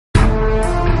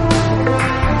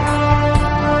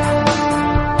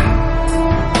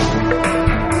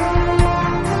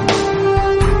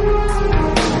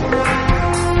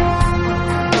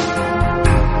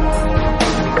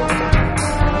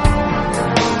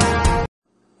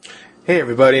Hey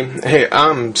everybody. Hey,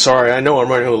 I'm sorry. I know I'm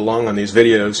running a little long on these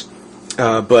videos,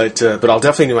 but I'll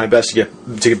definitely do my best to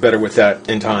get better with that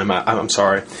in time. I'm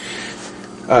sorry,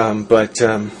 but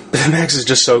Maxx is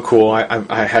just so cool.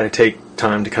 I had to take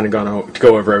time to kind of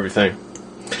go over everything.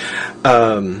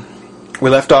 We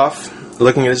left off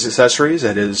looking at his accessories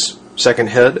at his second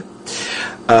head.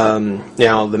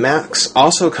 Now the Maxx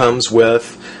also comes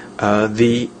with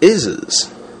the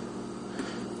Izzes.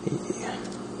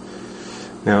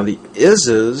 Now, the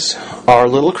Izzes are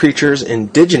little creatures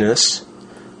indigenous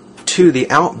to the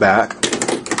outback.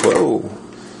 Whoa.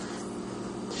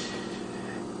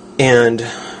 And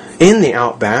in the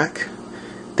outback,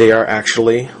 they are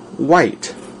actually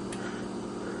white.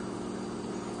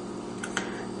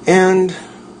 And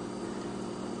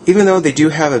even though they do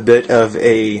have a bit of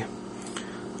a,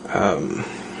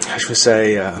 I should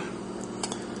say, well,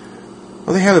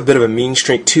 they have a bit of a mean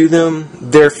streak to them,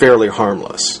 they're fairly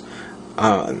harmless.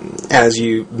 As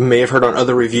you may have heard on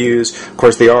other reviews, of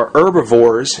course, they are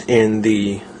herbivores in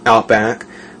the outback,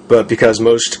 but because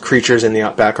most creatures in the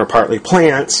outback are partly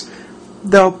plants,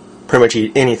 they'll pretty much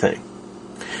eat anything.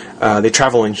 They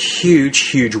travel in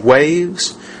huge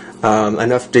waves,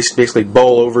 enough to basically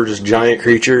bowl over just giant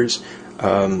creatures,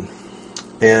 and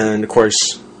of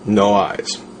course, no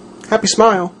eyes. Happy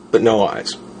smile, but no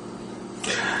eyes.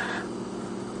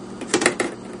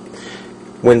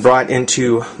 When brought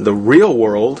into the real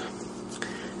world,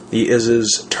 the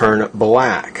Izzes turn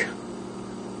black.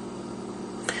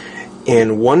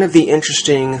 And one of the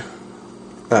interesting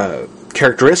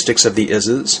characteristics of the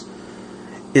Izzes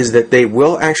is that they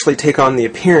will actually take on the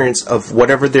appearance of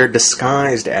whatever they're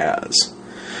disguised as.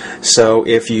 So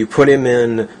if you put him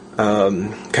in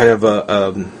kind of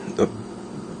a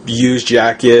used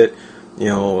jacket,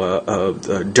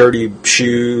 dirty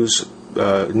shoes,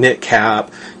 knit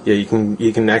cap, you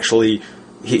can actually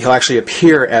he'll actually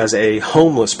appear as a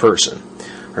homeless person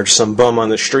or just some bum on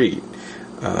the street.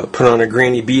 Put on a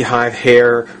granny beehive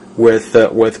hair with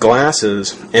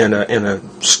glasses and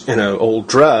an old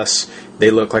dress, they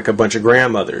look like a bunch of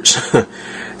grandmothers.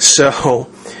 So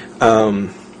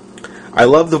I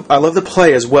love the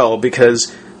play as well,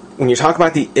 because when you talk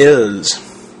about the Izz,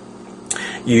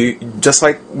 you just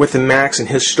like with the Maxx and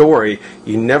his story,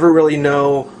 you never really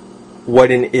know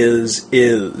what an Izz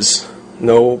is.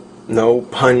 No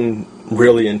pun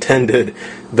really intended,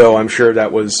 though I'm sure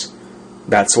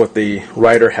that's what the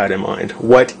writer had in mind.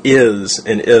 What is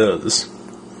an Izz?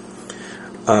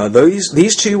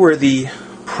 These two were the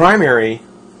primary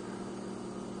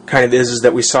kind of Izzes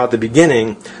that we saw at the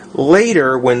beginning.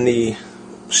 Later, when the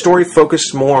story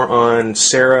focused more on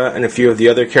Sarah and a few of the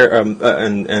other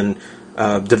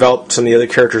developed some of the other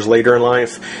characters later in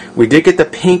life, we did get the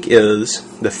pink Izz,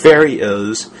 the fairy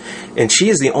Izz, and she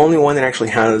is the only one that actually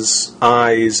has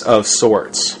eyes of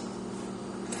sorts.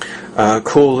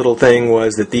 Cool little thing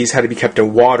was that these had to be kept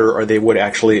in water or they would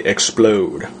actually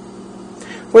explode,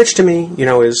 which to me,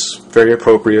 is very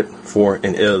appropriate for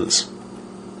an Izz.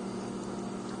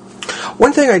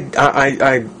 One thing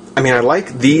I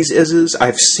like these Izzes.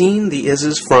 I've seen the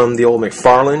Izzes from the old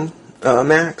McFarlane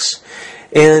Maxx,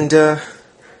 and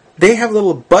they have a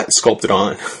little butt sculpted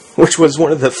on, which was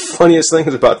one of the funniest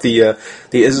things about the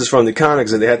Izzes from the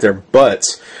comics, that they had their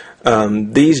butts.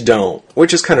 These don't,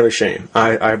 which is kind of a shame.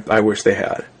 I wish they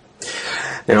had.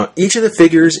 Now, each of the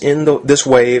figures in this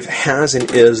wave has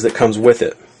an Izz that comes with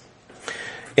it,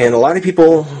 and a lot of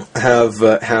people have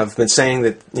been saying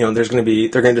that they're going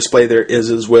to display their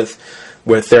Izzes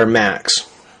with their Maxx,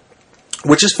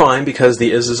 which is fine because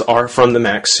the Izzes are from the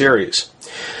Maxx series.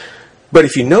 But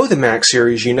if you know the Maxx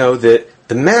series, you know that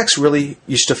the Maxx really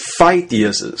used to fight the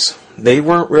Izzes. They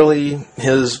weren't really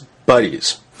his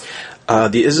buddies.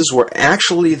 The Izzes were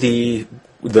actually the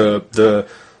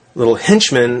little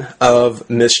henchmen of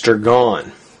Mr.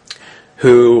 Gone,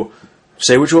 who,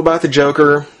 say what you will about the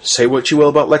Joker, say what you will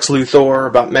about Lex Luthor,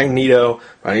 about Magneto,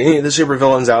 about any of the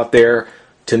supervillains out there,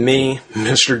 to me,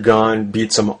 Mr. Gone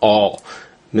beats them all.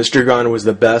 Mr. Gone was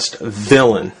the best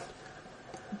villain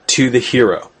to the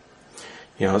hero.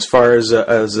 As far as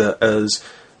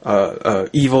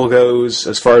evil goes,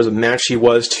 as far as a match he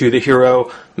was to the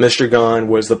hero, Mr. Gone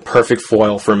was the perfect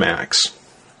foil for Maxx.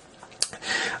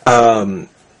 I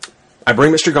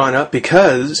bring Mr. Gone up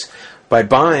because by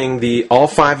buying all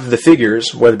 5 of the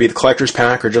figures, whether it be the collector's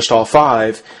pack or just all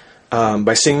 5,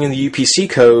 by singing the UPC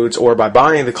codes or by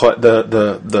buying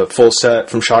the full set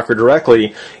from Shocker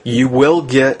directly, you will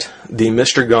get the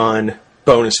Mr. Gone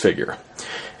bonus figure.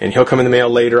 And he'll come in the mail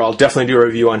later. I'll definitely do a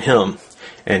review on him.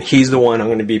 And he's the one I'm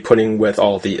going to be putting with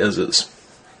all the Izzes.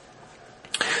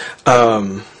 I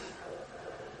want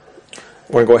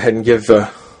to go ahead and give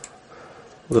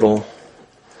little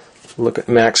look at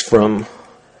Maxx from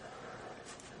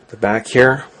the back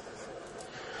here,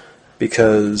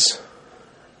 because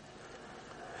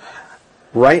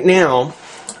right now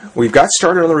we've got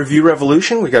started on the review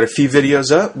revolution. We've got a few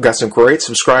videos up. We've got some great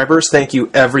subscribers. Thank you,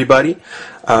 everybody.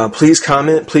 Please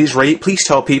comment, please rate, please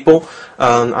tell people.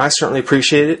 I certainly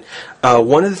appreciate it.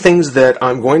 One of the things that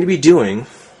I'm going to be doing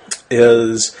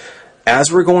is,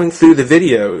 as we're going through the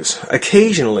videos,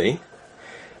 occasionally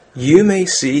you may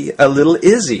see a little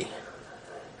Izzy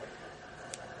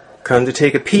come to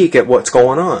take a peek at what's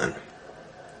going on.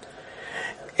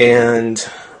 And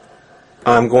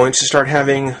I'm going to start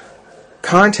having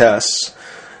contests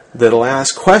that'll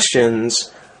ask questions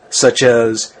such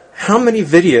as, how many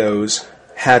videos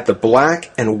had the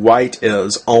black and white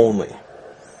is only?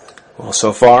 Well,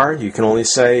 so far you can only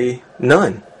say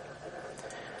none.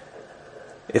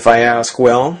 If I ask,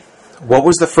 well, what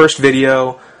was the first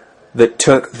video that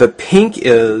took the pink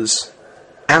is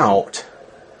out?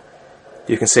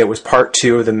 You can say it was part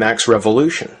 2 of the Maxx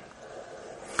Revolution.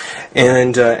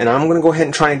 And I'm going to go ahead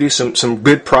and try and do some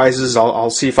good prizes. I'll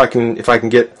see if I can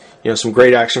get some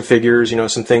great action figures,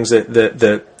 some things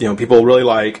that people really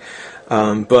like.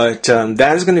 But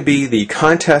that is going to be the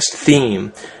contest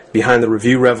theme behind the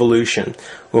review revolution.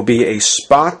 Will be a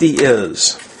spot the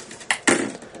is.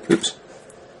 Oops.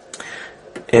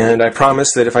 And I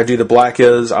promise that if I do the black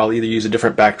is, I'll either use a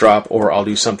different backdrop or I'll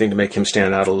do something to make him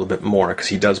stand out a little bit more, because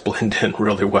he does blend in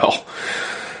really well.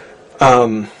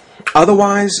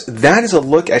 Otherwise, that is a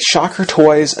look at Shocker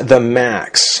Toys The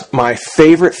Maxx, my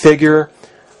favorite figure.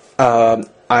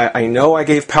 I know I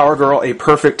gave Power Girl a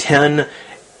perfect 10.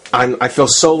 I feel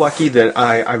so lucky that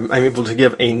I'm able to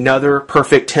give another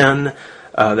perfect 10.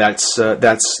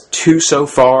 That's 2 so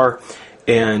far,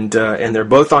 and they're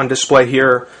both on display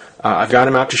here. I've got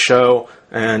them out to show,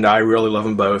 and I really love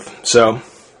them both. So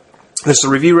this is the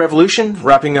Review Revolution,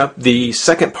 wrapping up the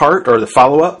second part, or the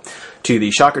follow-up, to the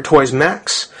Shocker Toys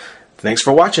Maxx. Thanks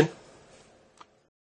for watching.